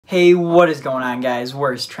Hey, what is going on, guys?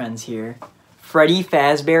 Worst Trends here. Freddy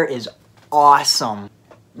Fazbear is awesome.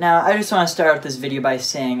 Now, I just want to start out this video by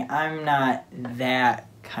saying I'm not that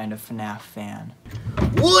kind of FNAF fan.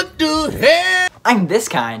 What the hell? I'm this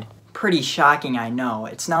kind. Pretty shocking, I know.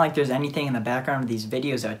 It's not like there's anything in the background of these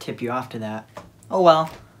videos that would tip you off to that. Oh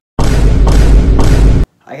well.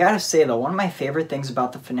 I gotta say though, one of my favorite things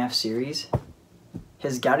about the FNAF series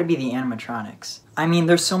has gotta be the animatronics. I mean,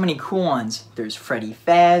 there's so many cool ones. There's Freddy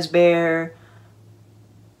Fazbear.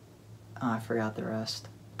 Oh, I forgot the rest.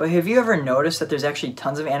 But have you ever noticed that there's actually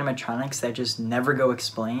tons of animatronics that just never go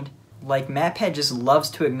explained? Like, MatPat just loves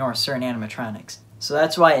to ignore certain animatronics. So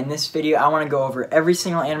that's why in this video, I want to go over every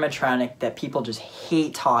single animatronic that people just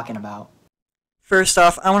hate talking about. First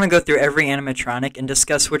off, I want to go through every animatronic and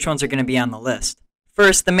discuss which ones are going to be on the list.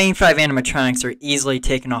 First, the main 5 animatronics are easily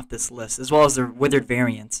taken off this list, as well as their withered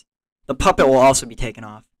variants. The puppet will also be taken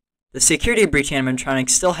off. The security breach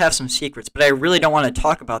animatronics still have some secrets, but I really don't want to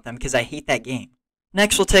talk about them because I hate that game.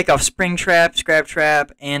 Next, we'll take off Springtrap,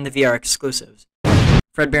 Scraptrap, and the VR exclusives.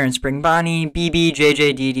 Fredbear and Spring Bonnie, BB,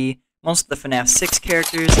 JJ, DD, most of the FNAF 6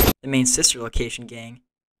 characters, the main sister location gang.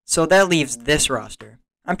 So that leaves this roster.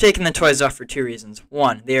 I'm taking the toys off for 2 reasons.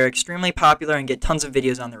 1, they are extremely popular and get tons of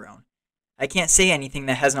videos on their own. I can't say anything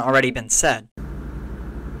that hasn't already been said.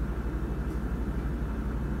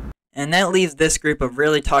 And that leaves this group of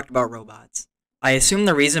rarely talked about robots. I assume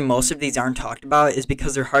the reason most of these aren't talked about is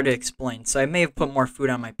because they're hard to explain, so I may have put more food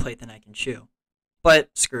on my plate than I can chew. But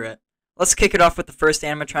screw it. Let's kick it off with the first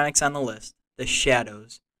animatronics on the list, the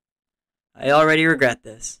Shadows. I already regret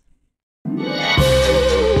this.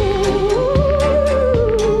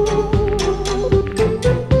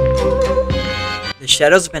 The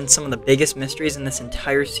Shadows have been some of the biggest mysteries in this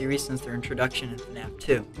entire series since their introduction in FNAF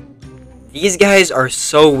 2. These guys are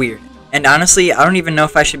so weird, and honestly, I don't even know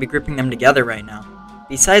if I should be grouping them together right now.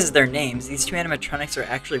 Besides their names, these 2 animatronics are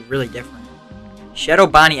actually really different. Shadow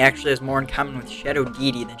Bonnie actually has more in common with Shadow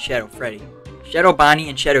Dee than Shadow Freddy. Shadow Bonnie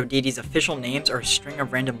and Shadow Dee's official names are a string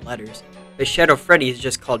of random letters, but Shadow Freddy is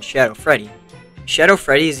just called Shadow Freddy. Shadow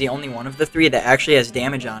Freddy is the only one of the 3 that actually has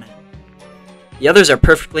damage on it. The others are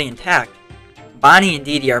perfectly intact. Bonnie and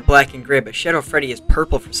Dee are black and gray, but Shadow Freddy is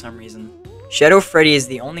purple for some reason. Shadow Freddy is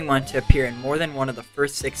the only one to appear in more than one of the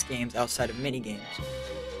first 6 games outside of minigames.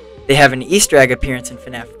 They have an Easter egg appearance in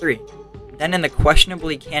FNAF 3. Then in the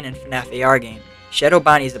questionably canon FNAF AR game, Shadow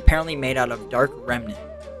Bonnie is apparently made out of dark remnant.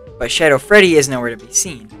 But Shadow Freddy is nowhere to be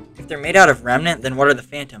seen. If they're made out of remnant, then what are the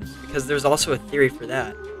phantoms? Because there's also a theory for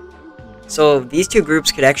that. So these 2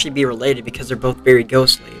 groups could actually be related because they're both very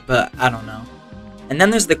ghostly, but I don't know. And then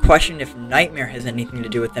there's the question if Nightmare has anything to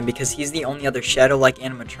do with them because he's the only other shadow-like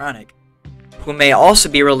animatronic, who may also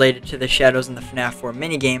be related to the shadows in the FNAF 4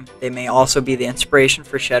 minigame. They may also be the inspiration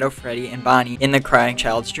for Shadow Freddy and Bonnie in the Crying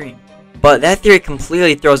Child's Dream. But that theory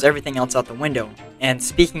completely throws everything else out the window. And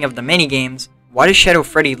speaking of the minigames, why does Shadow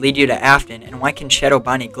Freddy lead you to Afton, and why can Shadow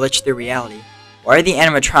Bonnie glitch through reality? Why are the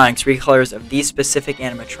animatronics recolors of these specific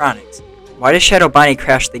animatronics? Why does Shadow Bonnie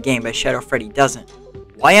crash the game but Shadow Freddy doesn't?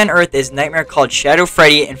 Why on earth is Nightmare called Shadow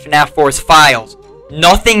Freddy in FNAF 4's files?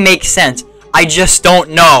 Nothing makes sense. I just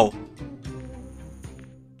don't know.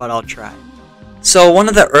 But I'll try. So one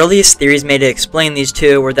of the earliest theories made to explain these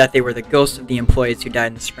 2 were that they were the ghosts of the employees who died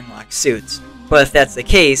in the Springlock suits. But if that's the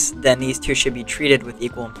case, then these 2 should be treated with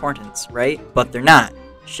equal importance, right? But they're not.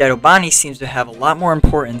 Shadow Bonnie seems to have a lot more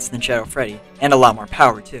importance than Shadow Freddy, and a lot more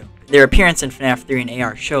power too. Their appearance in FNAF 3 and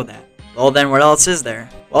AR show that. Well then, what else is there?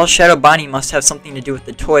 Well, Shadow Bonnie must have something to do with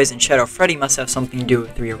the toys, and Shadow Freddy must have something to do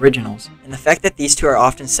with 3 originals. And the fact that these 2 are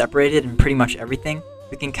often separated in pretty much everything,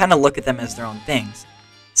 we can kinda look at them as their own things.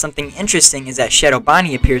 Something interesting is that Shadow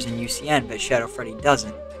Bonnie appears in UCN, but Shadow Freddy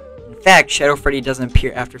doesn't. In fact, Shadow Freddy doesn't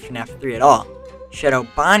appear after FNAF 3 at all. Shadow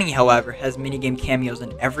Bonnie, however, has minigame cameos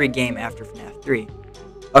in every game after FNAF 3.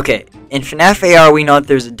 Okay, in FNAF AR we know that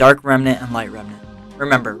there's a Dark Remnant and Light Remnant.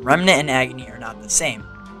 Remember, Remnant and Agony are not the same.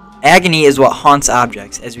 Agony is what haunts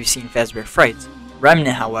objects, as we see in Fazbear Frights.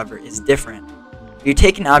 Remnant, however, is different. If you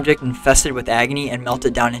take an object infested with Agony and melt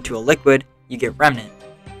it down into a liquid, you get Remnant.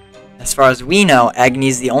 As far as we know, Agony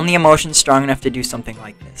is the only emotion strong enough to do something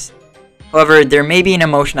like this. However, there may be an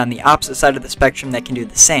emotion on the opposite side of the spectrum that can do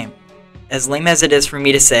the same. As lame as it is for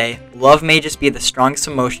me to say, love may just be the strongest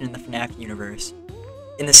emotion in the FNAF universe.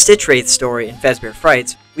 In the Stitch Wraith story in Fazbear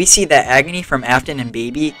Frights, we see that Agony from Afton and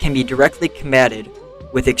Baby can be directly combated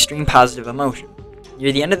with extreme positive emotion.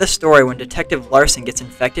 Near the end of the story, when Detective Larson gets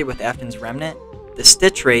infected with Afton's remnant, the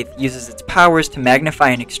Stitch Wraith uses its powers to magnify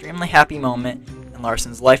an extremely happy moment in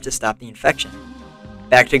Larson's life to stop the infection.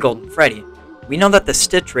 Back to Golden Freddy. We know that the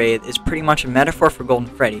Stitch Wraith is pretty much a metaphor for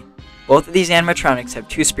Golden Freddy, Both of these animatronics have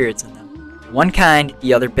two spirits in them. One kind,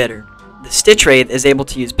 the other bitter. The Stitch Wraith is able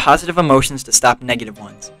to use positive emotions to stop negative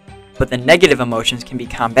ones, but the negative emotions can be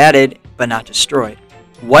combated but not destroyed.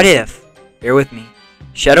 What if, bear with me,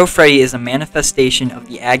 Shadow Freddy is a manifestation of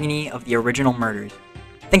the agony of the original murders?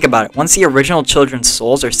 Think about it, once the original children's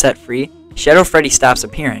souls are set free, Shadow Freddy stops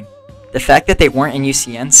appearing. The fact that they weren't in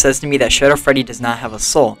UCN says to me that Shadow Freddy does not have a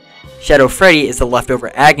soul. Shadow Freddy is the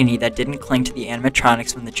leftover agony that didn't cling to the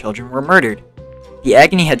animatronics when the children were murdered. The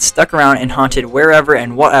agony had stuck around and haunted wherever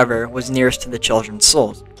and whatever was nearest to the children's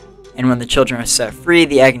souls. And when the children are set free,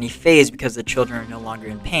 the agony fades because the children are no longer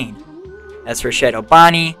in pain. As for Shadow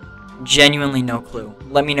Bonnie, genuinely no clue.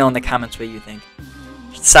 Let me know in the comments what you think.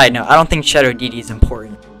 Side note, I don't think Shadow Dee Dee is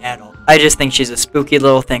important at all. I just think she's a spooky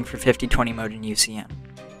little thing for 50/20 mode in UCN.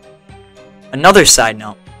 Another side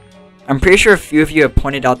note, I'm pretty sure a few of you have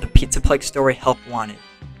pointed out the Pizzaplex story Help Wanted.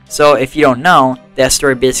 So if you don't know, that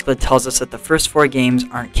story basically tells us that the first 4 games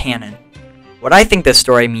aren't canon. What I think this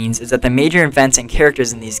story means is that the major events and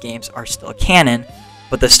characters in these games are still canon,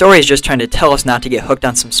 but the story is just trying to tell us not to get hooked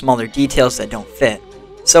on some smaller details that don't fit.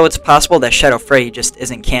 So it's possible that Shadow Freddy just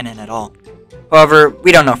isn't canon at all. However,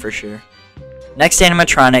 we don't know for sure. Next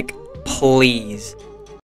animatronic, please.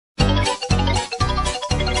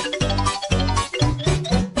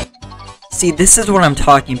 See, this is what I'm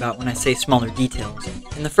talking about when I say smaller details.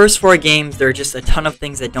 In the first 4 games, there are just a ton of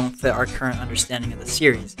things that don't fit our current understanding of the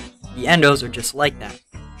series. The endos are just like that.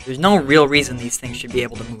 There's no real reason these things should be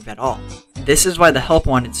able to move at all. This is why the Help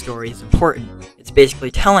Wanted story is important. It's basically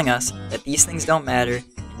telling us that these things don't matter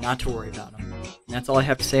and not to worry about them. And that's all I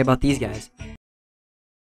have to say about these guys.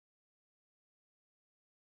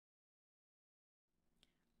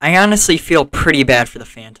 I honestly feel pretty bad for the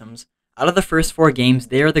Phantoms. Out of the first 4 games,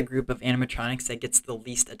 they are the group of animatronics that gets the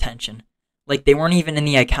least attention. Like, they weren't even in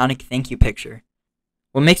the iconic thank you picture.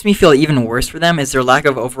 What makes me feel even worse for them is their lack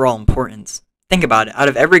of overall importance. Think about it, out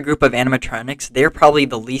of every group of animatronics, they're probably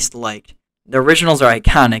the least liked. The originals are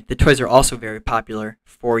iconic, the toys are also very popular,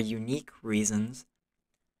 for unique reasons.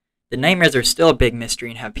 The Nightmares are still a big mystery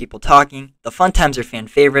and have people talking, the Fun Times are fan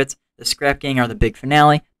favorites, the Scrap Gang are the big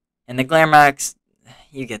finale, and the Glamrocks,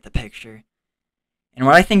 you get the picture. And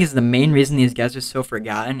what I think is the main reason these guys are so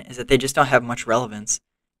forgotten is that they just don't have much relevance.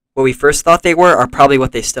 What we first thought they were are probably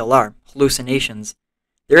what they still are, hallucinations.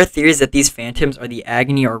 There are theories that these phantoms are the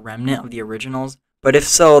agony or remnant of the originals, but if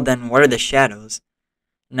so, then what are the shadows?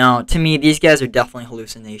 No, to me, these guys are definitely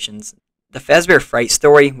hallucinations. The Fazbear Fright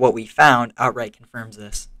story, What We Found, outright confirms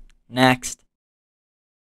this. Next.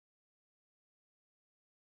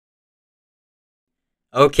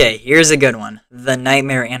 Okay, here's a good one. The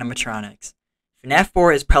Nightmare Animatronics. FNAF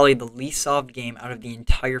 4 is probably the least solved game out of the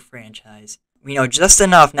entire franchise. We know just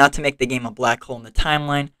enough not to make the game a black hole in the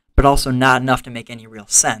timeline, but also not enough to make any real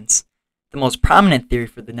sense. The most prominent theory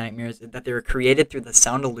for the Nightmares is that they were created through the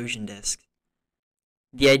sound illusion disc.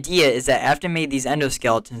 The idea is that Afton made these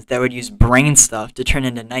endoskeletons that would use brain stuff to turn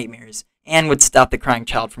into nightmares, and would stop the crying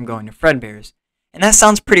child from going to Fredbear's. And that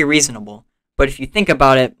sounds pretty reasonable, but if you think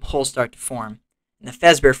about it, holes start to form. In the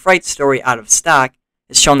Fazbear Fright story, Out of Stock,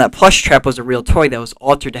 it's shown that Plush Trap was a real toy that was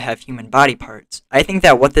altered to have human body parts. I think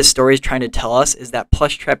that what this story is trying to tell us is that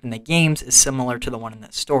Plush Trap in the games is similar to the one in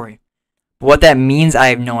that story. But what that means, I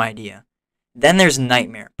have no idea. Then there's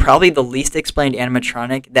Nightmare, probably the least explained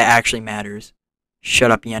animatronic that actually matters.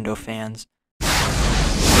 Shut up, Yendo fans.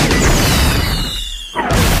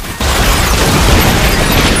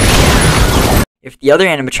 If the other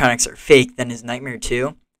animatronics are fake, then is Nightmare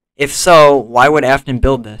too? If so, why would Afton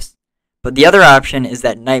build this? But the other option is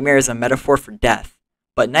that Nightmare is a metaphor for death,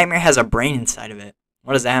 but Nightmare has a brain inside of it.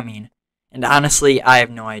 What does that mean? And honestly, I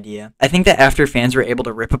have no idea. I think that after fans were able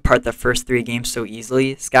to rip apart the first 3 games so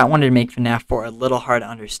easily, Scott wanted to make FNAF 4 a little hard to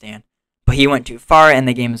understand, but he went too far and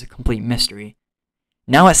the game is a complete mystery.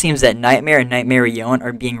 Now it seems that Nightmare and Nightmare Yon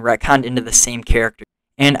are being retconned into the same character,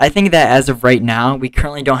 and I think that as of right now, we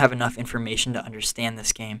currently don't have enough information to understand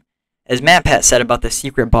this game. As MatPat said about the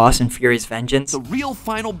secret boss in Fury's Vengeance, the real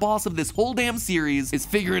final boss of this whole damn series is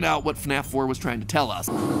figuring out what FNAF 4 was trying to tell us.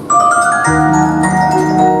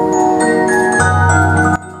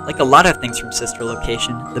 Like a lot of things from Sister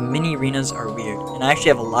Location, the mini-arenas are weird, and I actually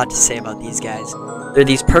have a lot to say about these guys. They're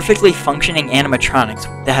these perfectly functioning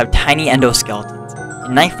animatronics that have tiny endoskeletons.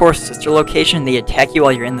 In Night 4's Sister Location, they attack you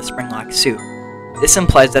while you're in the Springlock suit. This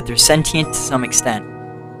implies that they're sentient to some extent.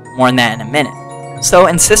 More on that in a minute. So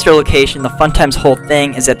in Sister Location, the Fun Times whole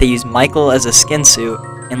thing is that they use Michael as a skin suit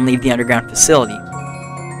and leave the underground facility.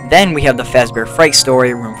 Then we have the Fazbear Fright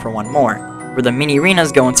story, Room for One More, where the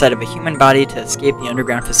mini-arenas go inside of a human body to escape the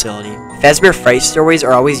underground facility. Fazbear Fright stories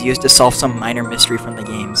are always used to solve some minor mystery from the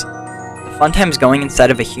games. Funtime's going inside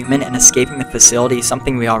of a human and escaping the facility is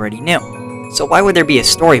something we already knew. So why would there be a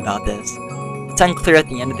story about this? It's unclear at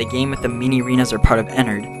the end of the game if the mini-arenas are part of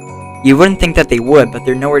Ennard. You wouldn't think that they would, but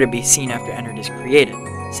they're nowhere to be seen after Ennard is created.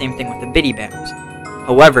 Same thing with the Biddy Babs.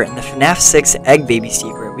 However, in the FNAF 6 Egg Baby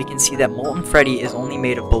secret, we can see that Molten Freddy is only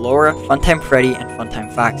made of Ballora, Funtime Freddy, and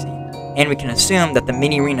Funtime Foxy. And we can assume that the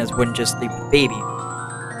mini-arenas wouldn't just leave the baby.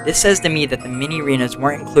 This says to me that the mini-arenas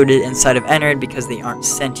weren't included inside of Ennard because they aren't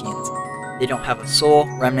sentients. They don't have a soul,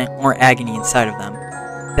 remnant, or agony inside of them.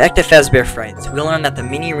 Back to Fazbear Frights, we learn that the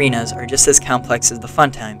mini-arenas are just as complex as the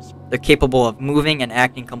Funtimes. They're capable of moving and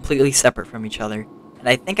acting completely separate from each other. And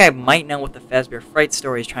I think I might know what the Fazbear Fright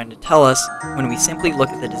story is trying to tell us when we simply look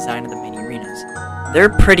at the design of the mini-arenas. They're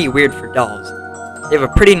pretty weird for dolls. They have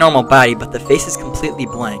a pretty normal body, but the face is completely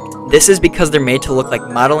blank. This is because they're made to look like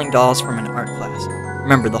modeling dolls from an art class.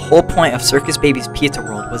 Remember, the whole point of Circus Baby's Pizza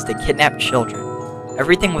World was to kidnap children.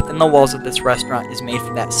 Everything within the walls of this restaurant is made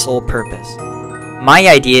for that sole purpose. My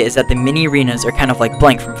idea is that the mini-arenas are kind of like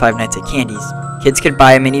Blank from Five Nights at Candy's. Kids could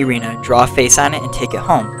buy a mini-arena, draw a face on it, and take it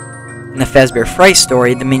home. In the Fazbear Fright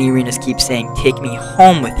story, the mini-arenas keep saying, "Take me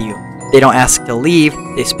home with you." They don't ask to leave,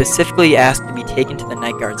 they specifically ask to be taken to the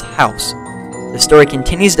night guard's house. The story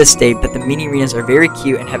continues to state that the mini-arenas are very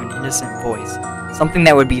cute and have an innocent voice, something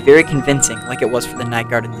that would be very convincing like it was for the night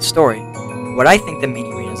guard in the story. What I think the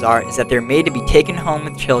mini-arenas are is that they're made to be taken home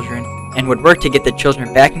with children and would work to get the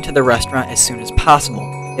children back into the restaurant as soon as possible.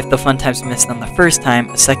 If the Funtimes miss them the first time,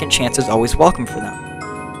 a second chance is always welcome for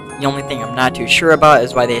them. The only thing I'm not too sure about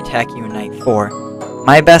is why they attack you in Night 4.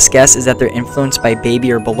 My best guess is that they're influenced by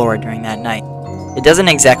Baby or Ballora during that night. It doesn't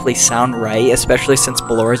exactly sound right, especially since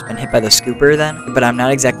Ballora's been hit by the scooper then, but I'm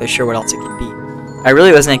not exactly sure what else it could be. I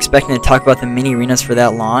really wasn't expecting to talk about the mini-arenas for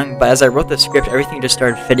that long, but as I wrote the script, everything just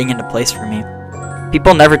started fitting into place for me.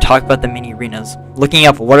 People never talk about the mini-arenas. Looking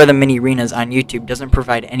up what are the mini-arenas on YouTube doesn't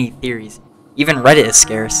provide any theories. Even Reddit is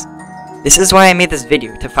scarce. This is why I made this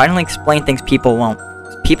video, to finally explain things people won't.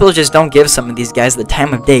 People just don't give some of these guys the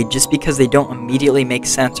time of day just because they don't immediately make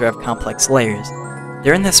sense or have complex layers.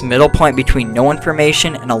 They're in this middle point between no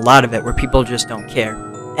information and a lot of it where people just don't care.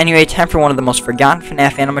 Anyway, time for one of the most forgotten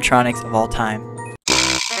FNAF animatronics of all time.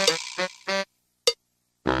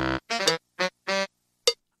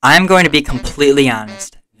 I'm going to be completely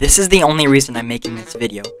honest. This is the only reason I'm making this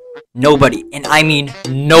video. Nobody, and I mean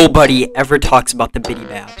nobody, ever talks about the Biddy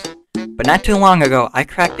Babs. But not too long ago, I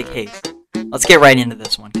cracked the case. Let's get right into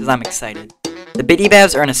this one, because I'm excited. The Biddy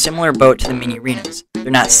Babs are in a similar boat to the mini-arenas. They're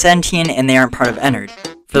not sentient, and they aren't part of Ennard.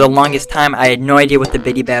 For the longest time, I had no idea what the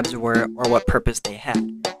Biddy Babs were, or what purpose they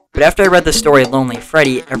had. But after I read the story Lonely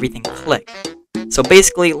Freddy, everything clicked. So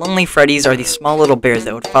basically, Lonely Freddies are these small little bears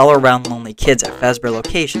that would follow around lonely kids at Fazbear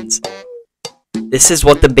locations. This is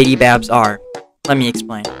what the Biddy Babs are. Let me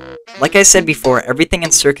explain. Like I said before, everything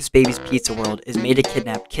in Circus Baby's Pizza World is made to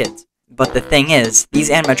kidnap kids. But the thing is, these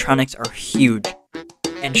animatronics are huge.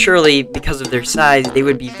 And surely, because of their size, they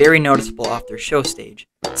would be very noticeable off their show stage.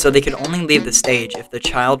 So they could only leave the stage if the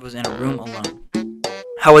child was in a room alone.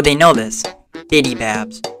 How would they know this? Biddy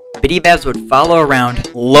Babs. Biddy Babs would follow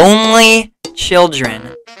around lonely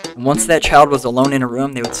children, and once that child was alone in a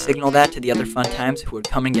room, they would signal that to the other Funtimes who would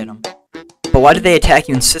come and get them. But why did they attack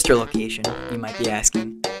you in Sister Location, you might be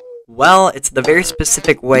asking? Well, it's the very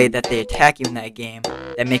specific way that they attack you in that game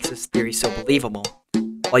that makes this theory so believable.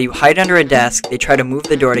 While you hide under a desk, they try to move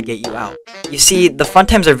the door to get you out. You see, the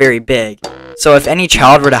Funtimes are very big, so if any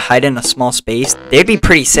child were to hide in a small space, they'd be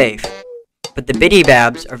pretty safe. But the Biddy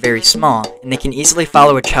Babs are very small, and they can easily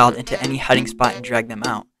follow a child into any hiding spot and drag them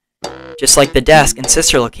out. Just like the desk in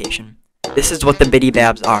Sister Location. This is what the Biddy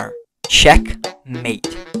Babs are. Checkmate.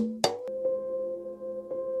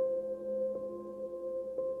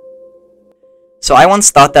 So I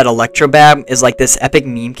once thought that Electrobab is like this epic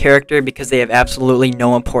meme character because they have absolutely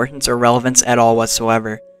no importance or relevance at all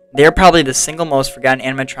whatsoever. They are probably the single most forgotten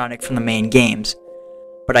animatronic from the main games.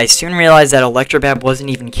 But I soon realized that Electrobab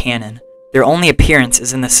wasn't even canon. Their only appearance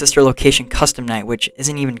is in the Sister Location Custom Night, which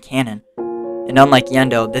isn't even canon. And unlike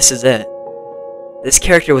Yendo, this is it. This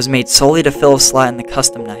character was made solely to fill a slot in the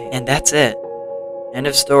Custom Night, and that's it. End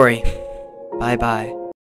of story. Bye bye.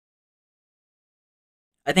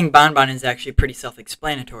 I think Bonbon is actually pretty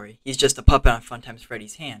self-explanatory. He's just a puppet on Funtimes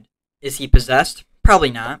Freddy's hand. Is he possessed?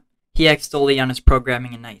 Probably not. He acts solely on his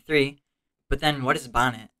programming in Night 3. But then, what is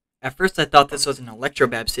Bonnet? At first I thought this was an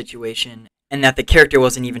Electrobab situation, and that the character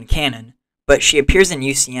wasn't even canon. But she appears in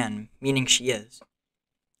UCN, meaning she is.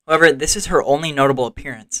 However, this is her only notable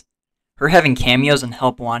appearance. Her having cameos in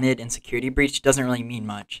Help Wanted and Security Breach doesn't really mean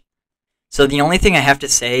much. So the only thing I have to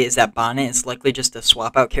say is that Bonnet is likely just a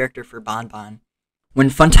swap-out character for Bonbon. When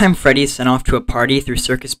Funtime Freddy is sent off to a party through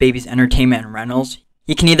Circus Baby's entertainment and rentals,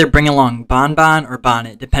 he can either bring along Bonbon or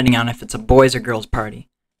Bonnet, depending on if it's a boys or girls party.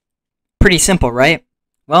 Pretty simple, right?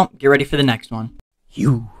 Well, get ready for the next one.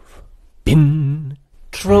 You've been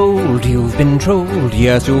trolled,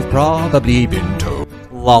 yes, you've probably been told.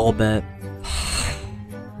 Lullbit.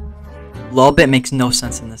 Lullbit makes no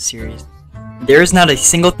sense in this series. There is not a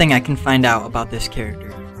single thing I can find out about this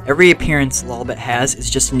character. Every appearance Lullbit has is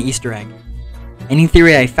just an Easter egg. Any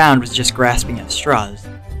theory I found was just grasping at straws.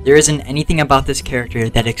 There isn't anything about this character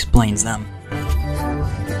that explains them.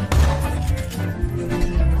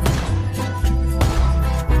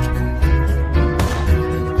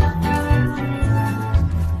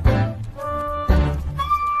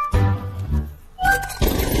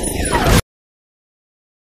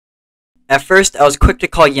 At first, I was quick to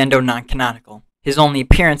call Yendo non-canonical. His only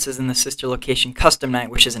appearance is in the Sister Location Custom Night,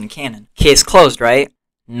 which isn't canon. Case closed, right?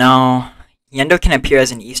 No. Yendo can appear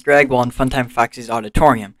as an Easter egg while in Funtime Foxy's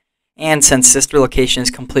auditorium, and since Sister Location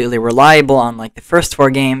is completely reliable unlike the first 4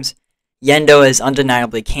 games, Yendo is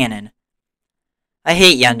undeniably canon. I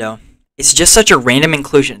hate Yendo. It's just such a random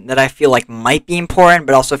inclusion that I feel like might be important,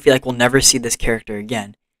 but also feel like we'll never see this character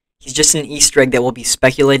again. He's just an Easter egg that will be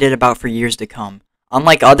speculated about for years to come.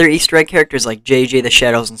 Unlike other Easter egg characters like JJ the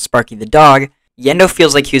Shadows and Sparky the Dog, Yendo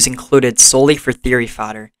feels like he was included solely for theory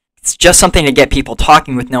fodder. It's just something to get people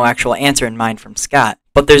talking with no actual answer in mind from Scott.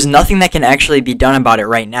 But there's nothing that can actually be done about it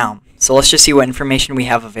right now, so let's just see what information we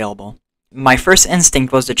have available. My first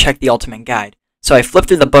instinct was to check the Ultimate Guide, so I flipped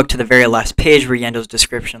through the book to the very last page where Yendo's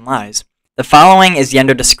description lies. The following is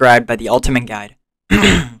Yendo described by the Ultimate Guide.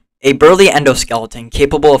 A burly endoskeleton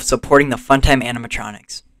capable of supporting the Funtime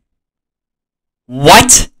animatronics.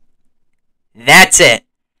 What? That's it.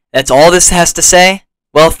 That's all this has to say?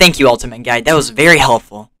 Well, thank you, Ultimate Guide. That was very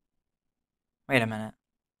helpful. Wait a minute.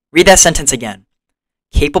 Read that sentence again.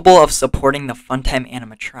 Capable of supporting the Funtime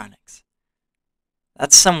animatronics.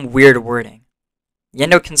 That's some weird wording.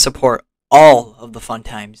 Yendo can support all of the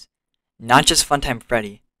Funtimes, not just Funtime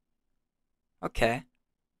Freddy. Okay.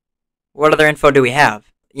 What other info do we have?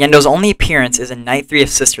 Yendo's only appearance is in Night 3 of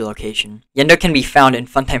Sister Location. Yendo can be found in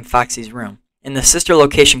Funtime Foxy's room. In the Sister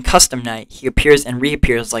Location Custom Night, he appears and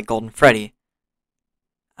reappears like Golden Freddy.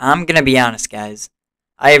 I'm gonna be honest, guys.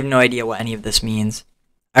 I have no idea what any of this means.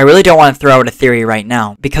 I really don't want to throw out a theory right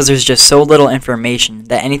now, because there's just so little information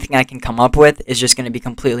that anything I can come up with is just gonna be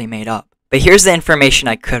completely made up. But here's the information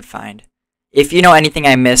I could find. If you know anything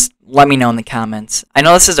I missed, let me know in the comments. I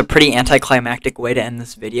know this is a pretty anticlimactic way to end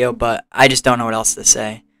this video, but I just don't know what else to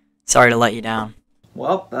say. Sorry to let you down.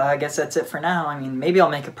 Well, I guess that's it for now. I mean, maybe I'll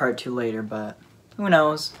make a part 2 later, but who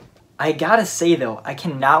knows? I gotta say though, I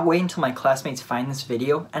cannot wait until my classmates find this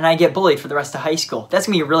video and I get bullied for the rest of high school. That's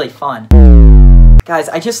gonna be really fun. Guys,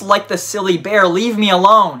 I just like the silly bear, leave me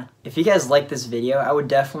alone! If you guys like this video, I would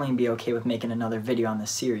definitely be okay with making another video on this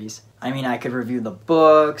series. I mean, I could review the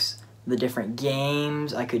books, the different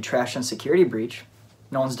games, I could trash on Security Breach.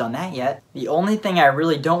 No one's done that yet. The only thing I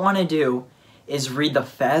really don't want to do is read the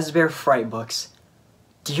Fazbear Fright books.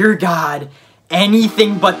 Dear God,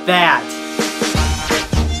 anything but that!